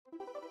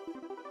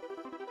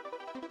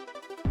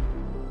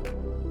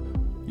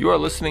You are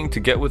listening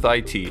to Get With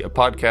IT, a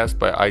podcast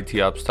by IT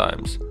Ops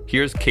Times.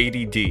 Here's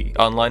KDD,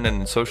 online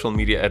and social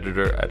media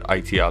editor at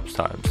IT Ops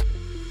Times.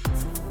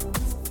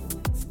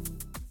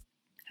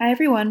 Hi,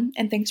 everyone,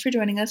 and thanks for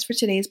joining us for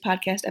today's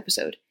podcast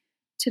episode.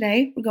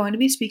 Today, we're going to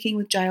be speaking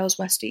with Giles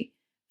Westie,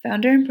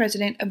 founder and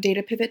president of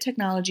DataPivot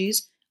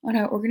Technologies, on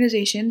how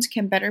organizations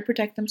can better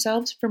protect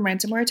themselves from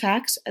ransomware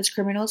attacks as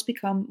criminals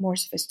become more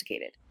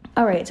sophisticated.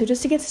 All right, so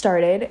just to get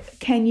started,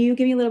 can you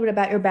give me a little bit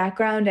about your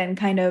background and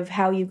kind of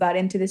how you got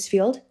into this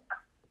field?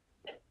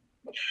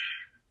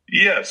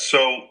 Yeah, so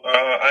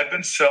I've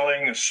been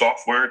selling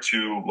software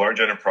to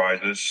large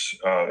enterprises,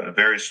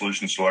 various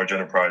solutions to large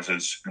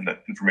enterprises in the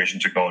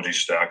information technology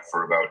stack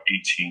for about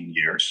 18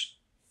 years.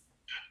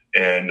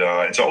 And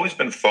it's always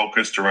been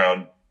focused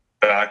around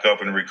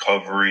backup and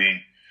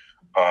recovery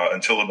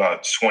until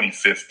about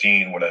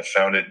 2015 when I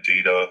founded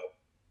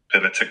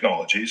DataPivot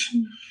Technologies.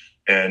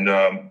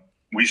 And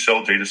we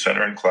sell data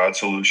center and cloud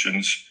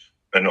solutions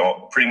and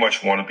pretty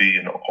much want to be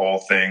in all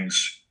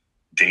things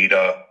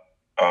data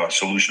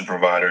solution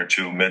provider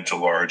to mid to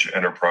large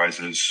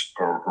enterprises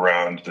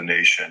around the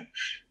nation.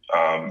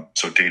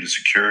 So data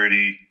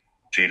security,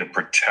 data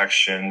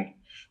protection,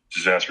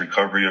 disaster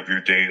recovery of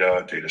your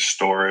data, data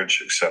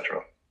storage, etc.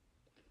 All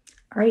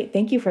right,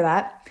 thank you for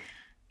that.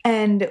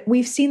 And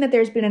we've seen that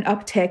there's been an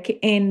uptick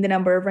in the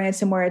number of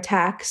ransomware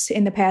attacks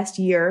in the past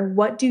year.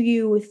 What do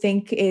you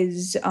think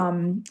is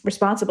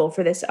responsible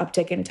for this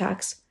uptick in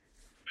attacks?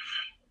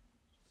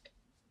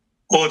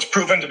 Well, it's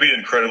proven to be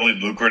incredibly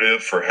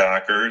lucrative for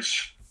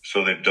hackers.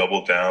 So they've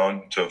doubled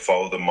down to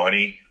follow the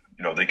money.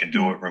 You know, they can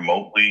do it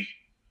remotely.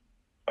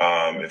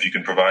 If you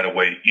can provide a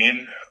way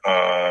in,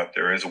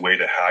 there is a way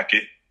to hack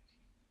it.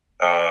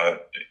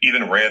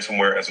 Even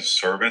ransomware as a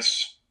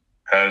service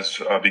has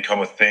become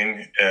a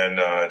thing, and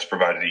it's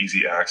provided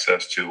easy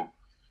access to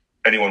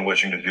anyone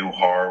wishing to do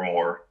harm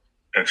or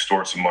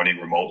extort some money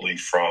remotely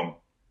from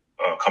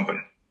a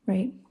company.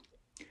 Right.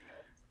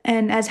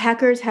 And as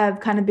hackers have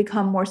kind of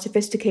become more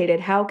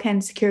sophisticated, how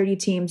can security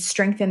teams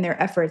strengthen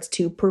their efforts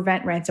to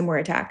prevent ransomware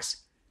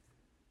attacks?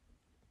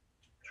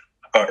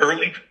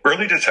 Early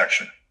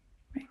detection.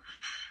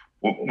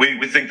 Right.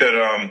 We think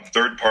that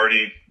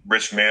third-party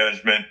risk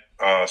management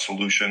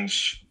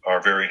solutions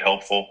are very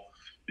helpful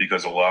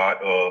because a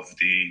lot of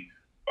the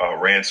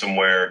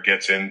ransomware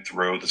gets in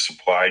through the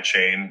supply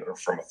chain or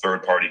from a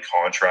third-party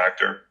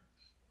contractor.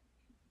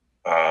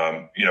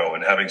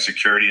 And having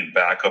security and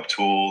backup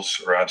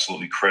tools are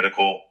absolutely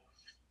critical,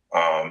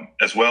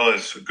 as well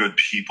as good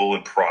people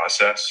and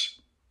process.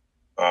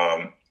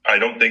 I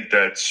don't think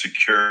that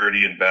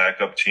security and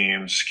backup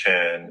teams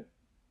can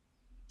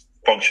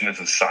function as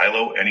a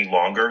silo any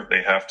longer.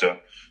 They have to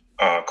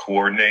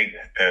coordinate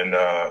and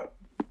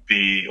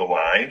be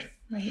aligned.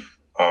 Right.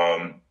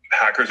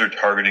 Hackers are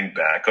targeting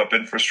backup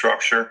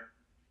infrastructure.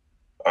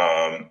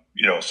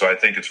 So I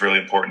think it's really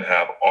important to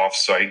have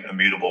off-site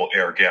immutable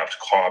air-gapped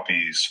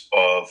copies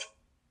of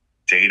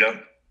data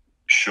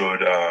should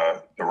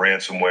the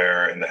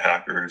ransomware and the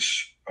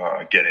hackers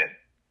get in.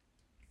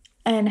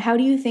 And how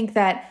do you think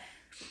that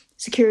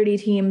security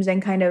teams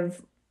and kind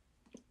of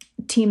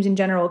teams in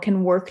general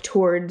can work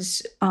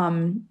towards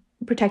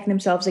protecting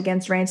themselves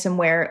against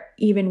ransomware,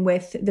 even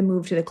with the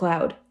move to the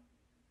cloud?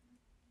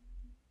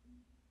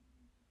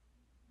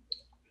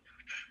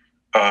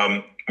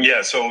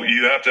 So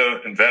you have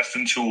to invest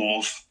in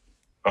tools,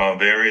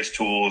 various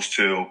tools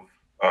to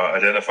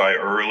identify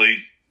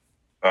early,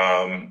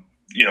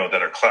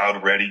 that are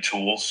cloud-ready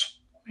tools,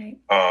 right.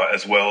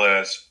 As well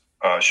as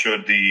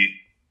should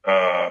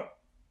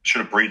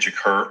a breach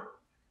occur,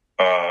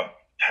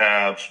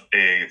 have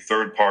a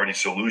third-party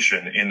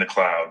solution in the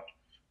cloud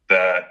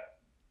that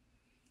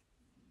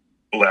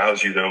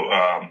allows you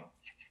to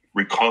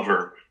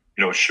recover.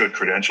 Should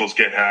credentials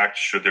get hacked?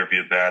 Should there be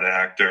a bad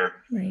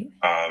actor? Right.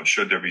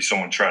 Should there be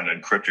someone trying to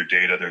encrypt your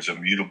data? There is an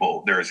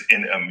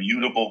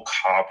immutable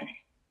copy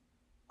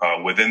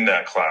within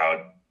that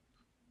cloud,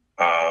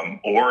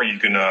 or you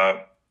can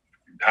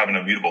have an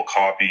immutable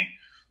copy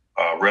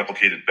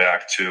replicated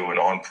back to an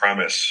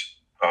on-premise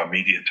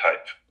media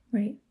type.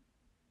 Right.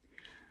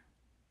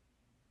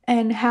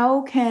 And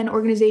how can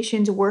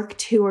organizations work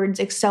towards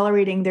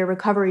accelerating their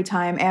recovery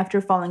time after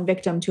falling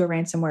victim to a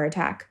ransomware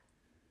attack?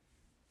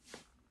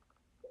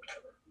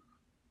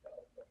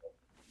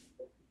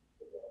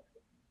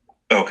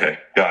 Okay,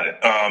 got it.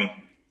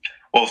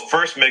 Well,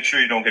 first, make sure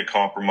you don't get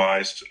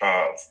compromised,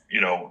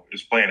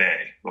 is plan A.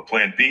 But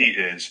plan B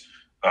is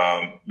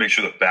make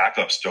sure the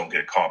backups don't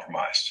get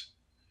compromised.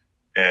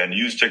 And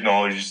use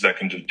technologies that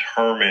can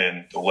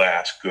determine the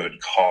last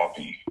good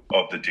copy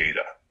of the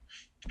data.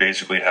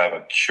 Basically have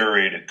a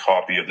curated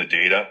copy of the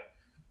data.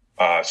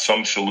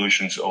 Some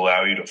solutions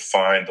allow you to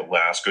find the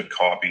last good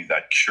copy,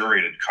 that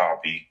curated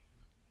copy,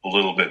 a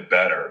little bit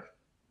better.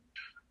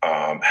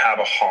 Have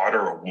a hot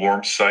or a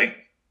warm site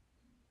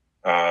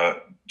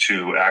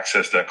to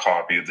access that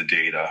copy of the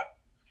data,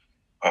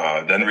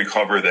 then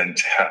recover, then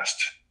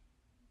test.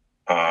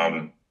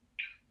 Some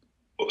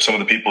of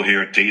the people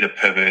here at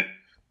DataPivot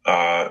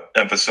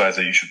emphasize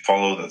that you should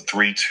follow the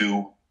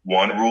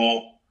 3-2-1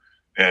 rule.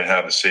 and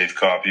have a safe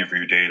copy of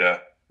your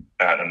data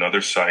at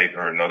another site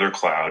or another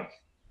cloud.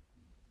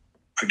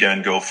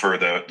 Again, go for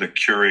the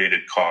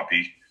curated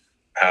copy.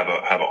 Have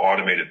an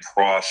automated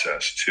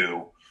process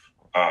to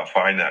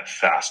find that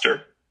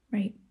faster.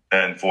 Right.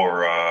 And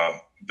for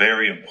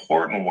very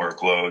important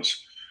workloads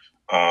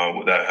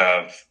that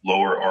have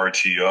lower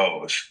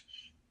RTOs,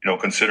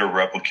 consider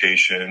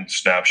replication,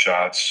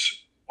 snapshots,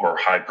 or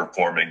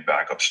high-performing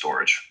backup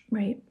storage.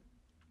 Right.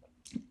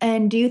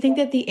 And do you think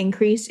that the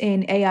increase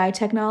in AI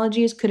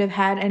technologies could have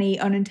had any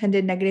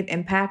unintended negative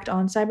impact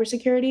on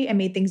cybersecurity and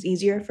made things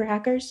easier for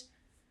hackers?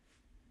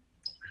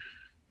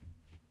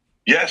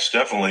 Yes,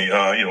 definitely.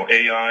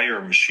 AI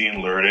or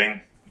machine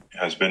learning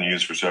has been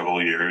used for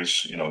several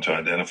years, to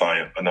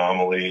identify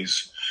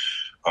anomalies,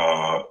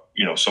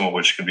 some of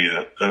which can be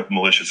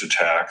malicious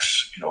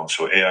attacks.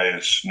 So AI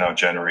is now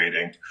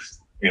generating,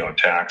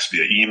 attacks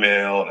via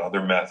email and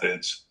other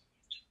methods.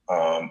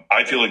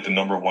 I feel like the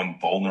number one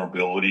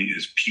vulnerability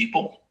is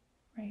people,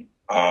 right.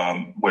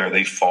 Where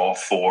they fall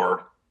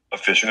for a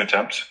phishing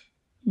attempt.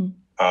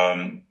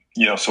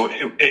 So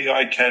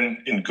AI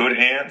can, in good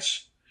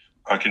hands,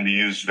 can be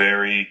used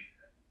very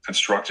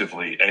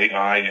constructively.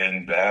 AI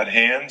in bad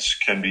hands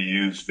can be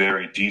used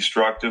very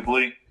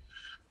destructively.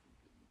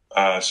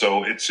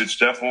 So it's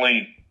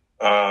definitely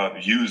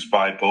used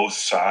by both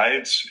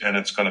sides, and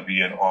it's going to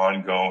be an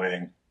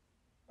ongoing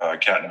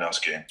cat and mouse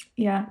game.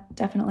 Yeah,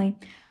 definitely.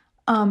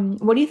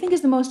 What do you think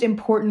is the most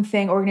important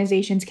thing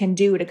organizations can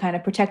do to kind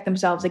of protect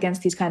themselves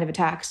against these kind of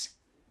attacks?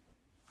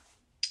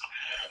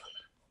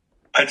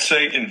 I'd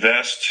say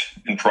invest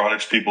in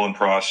products, people, and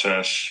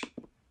process.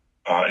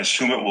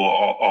 Assume it will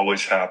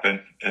always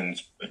happen,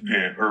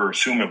 or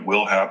assume it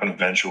will happen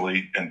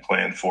eventually, and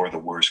plan for the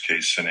worst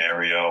case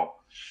scenario.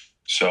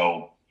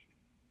 So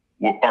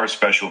our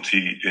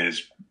specialty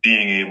is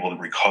being able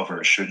to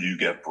recover should you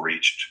get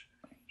breached.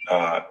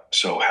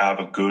 So have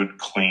a good,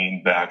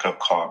 clean backup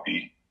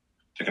copy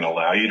that can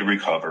allow you to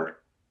recover.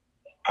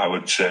 I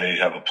would say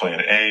have a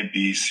plan A,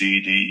 B,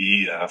 C, D,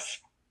 E, F,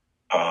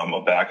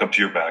 a backup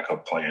to your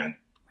backup plan.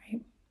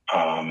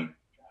 Right.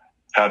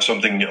 Have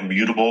something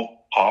immutable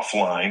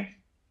offline.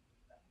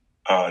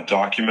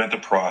 Document the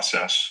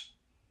process.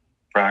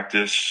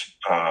 Practice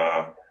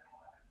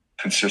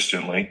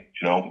consistently,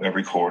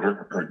 every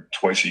quarter or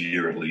twice a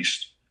year at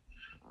least.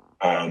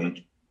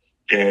 And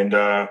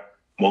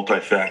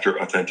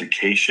multi-factor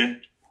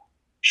authentication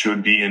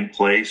should be in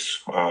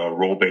place,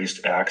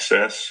 role-based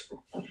access,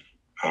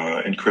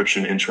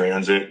 encryption in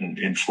transit and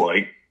in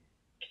flight,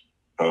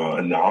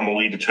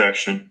 anomaly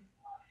detection,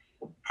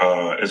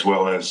 as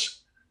well as,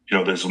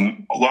 there's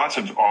lots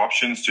of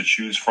options to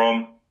choose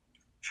from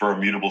for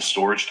immutable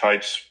storage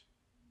types,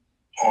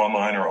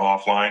 online or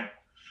offline,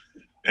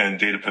 and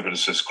DataPivot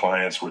assists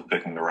clients with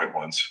picking the right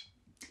ones.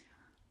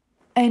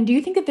 And do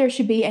you think that there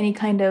should be any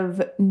kind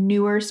of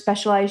newer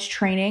specialized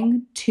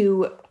training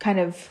to kind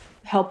of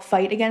help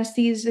fight against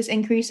this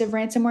increase of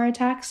ransomware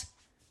attacks?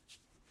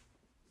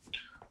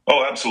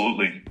 Oh,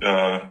 absolutely.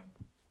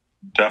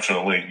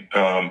 Definitely.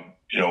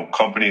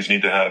 Companies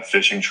need to have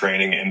phishing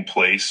training in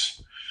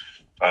place.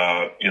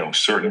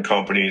 Certain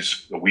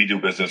companies that we do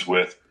business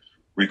with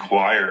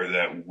require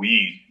that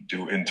we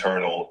do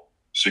internal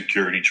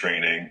security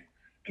training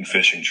and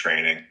phishing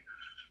training,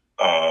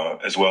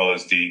 as well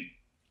as the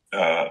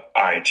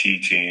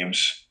IT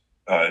teams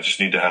just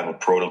need to have a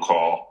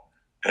protocol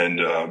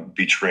and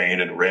be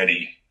trained and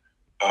ready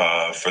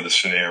for the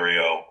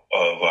scenario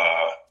of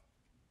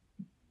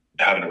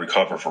having to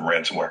recover from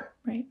ransomware.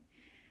 Right.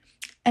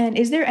 And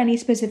is there any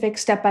specific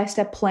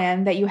step-by-step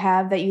plan that you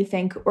have that you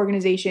think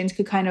organizations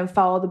could kind of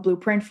follow the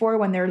blueprint for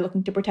when they're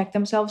looking to protect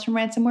themselves from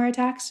ransomware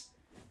attacks?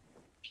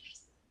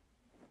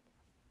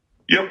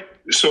 Yep.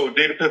 So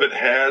DataPivot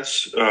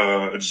has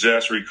a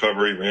disaster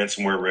recovery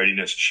ransomware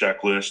readiness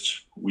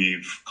checklist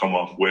we've come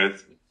up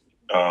with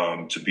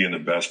to be in the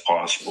best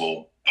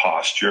possible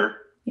posture.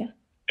 Yeah.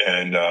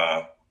 And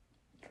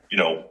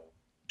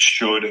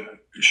should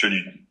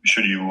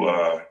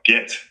you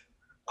get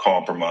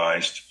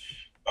compromised,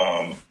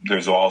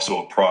 there's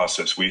also a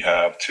process we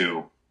have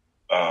to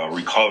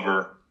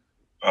recover,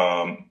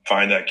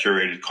 find that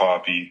curated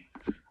copy,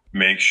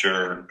 make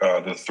sure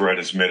the threat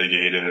is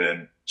mitigated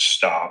and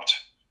stopped,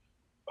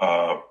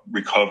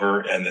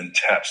 recover, and then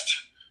test,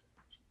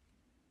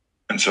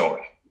 and so on.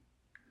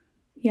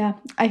 Yeah,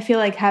 I feel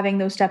like having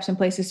those steps in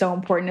place is so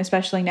important,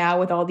 especially now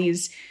with all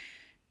these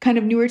kind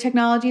of newer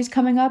technologies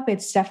coming up.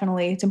 It's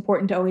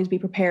important to always be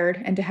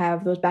prepared and to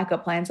have those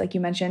backup plans like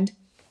you mentioned.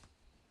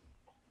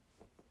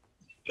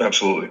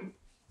 Absolutely.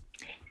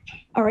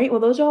 All right. Well,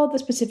 those are all the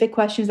specific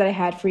questions that I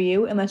had for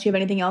you, unless you have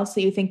anything else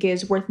that you think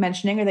is worth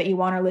mentioning or that you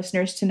want our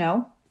listeners to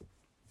know.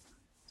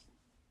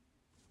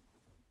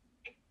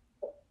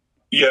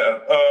 Yeah.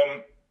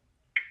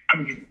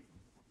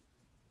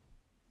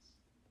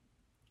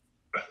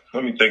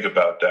 Let me think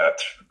about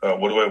that.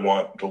 What do I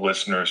want the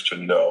listeners to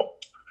know?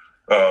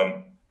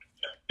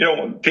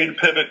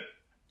 DataPivot,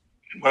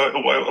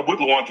 I would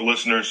want the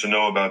listeners to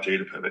know about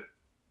DataPivot.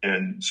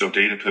 And so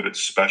DataPivot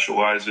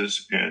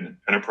specializes in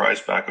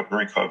enterprise backup and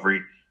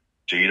recovery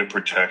data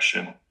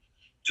protection,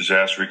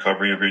 disaster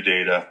recovery of your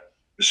data,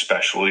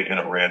 especially in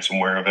a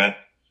ransomware event.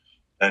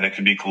 And it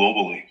can be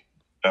globally,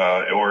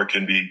 or it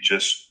can be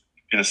just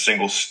in a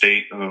single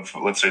state of,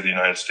 let's say, the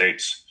United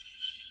States.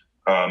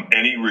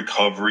 Any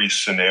recovery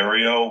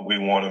scenario, we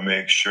want to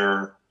make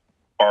sure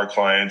our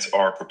clients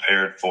are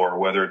prepared for,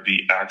 whether it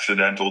be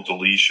accidental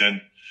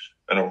deletion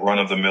and a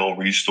run-of-the-mill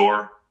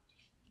restore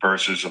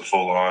versus a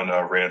full-on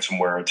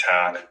ransomware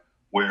attack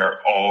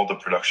where all the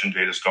production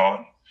data is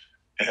gone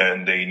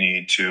and they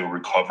need to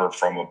recover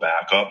from a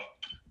backup.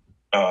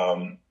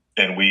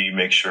 And we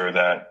make sure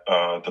that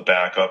the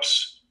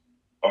backups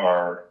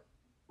are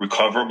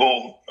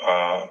recoverable.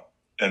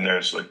 And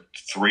there's like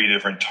 3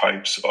 different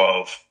types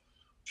of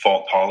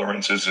fault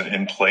tolerances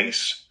in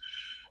place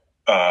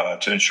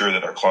to ensure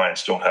that our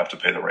clients don't have to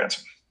pay the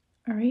ransom.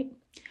 All right.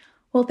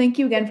 Well, thank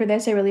you again for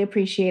this. I really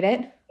appreciate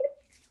it.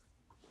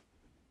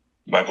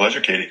 My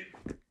pleasure, Katie.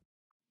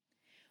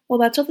 Well,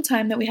 that's all the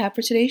time that we have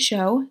for today's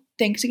show.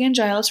 Thanks again,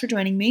 Giles, for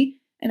joining me.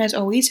 And as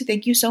always,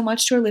 thank you so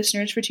much to our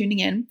listeners for tuning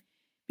in.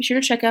 Be sure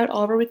to check out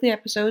all of our weekly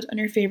episodes on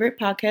your favorite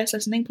podcast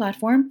listening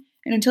platform.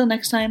 And until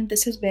next time,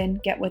 this has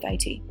been Get With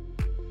IT.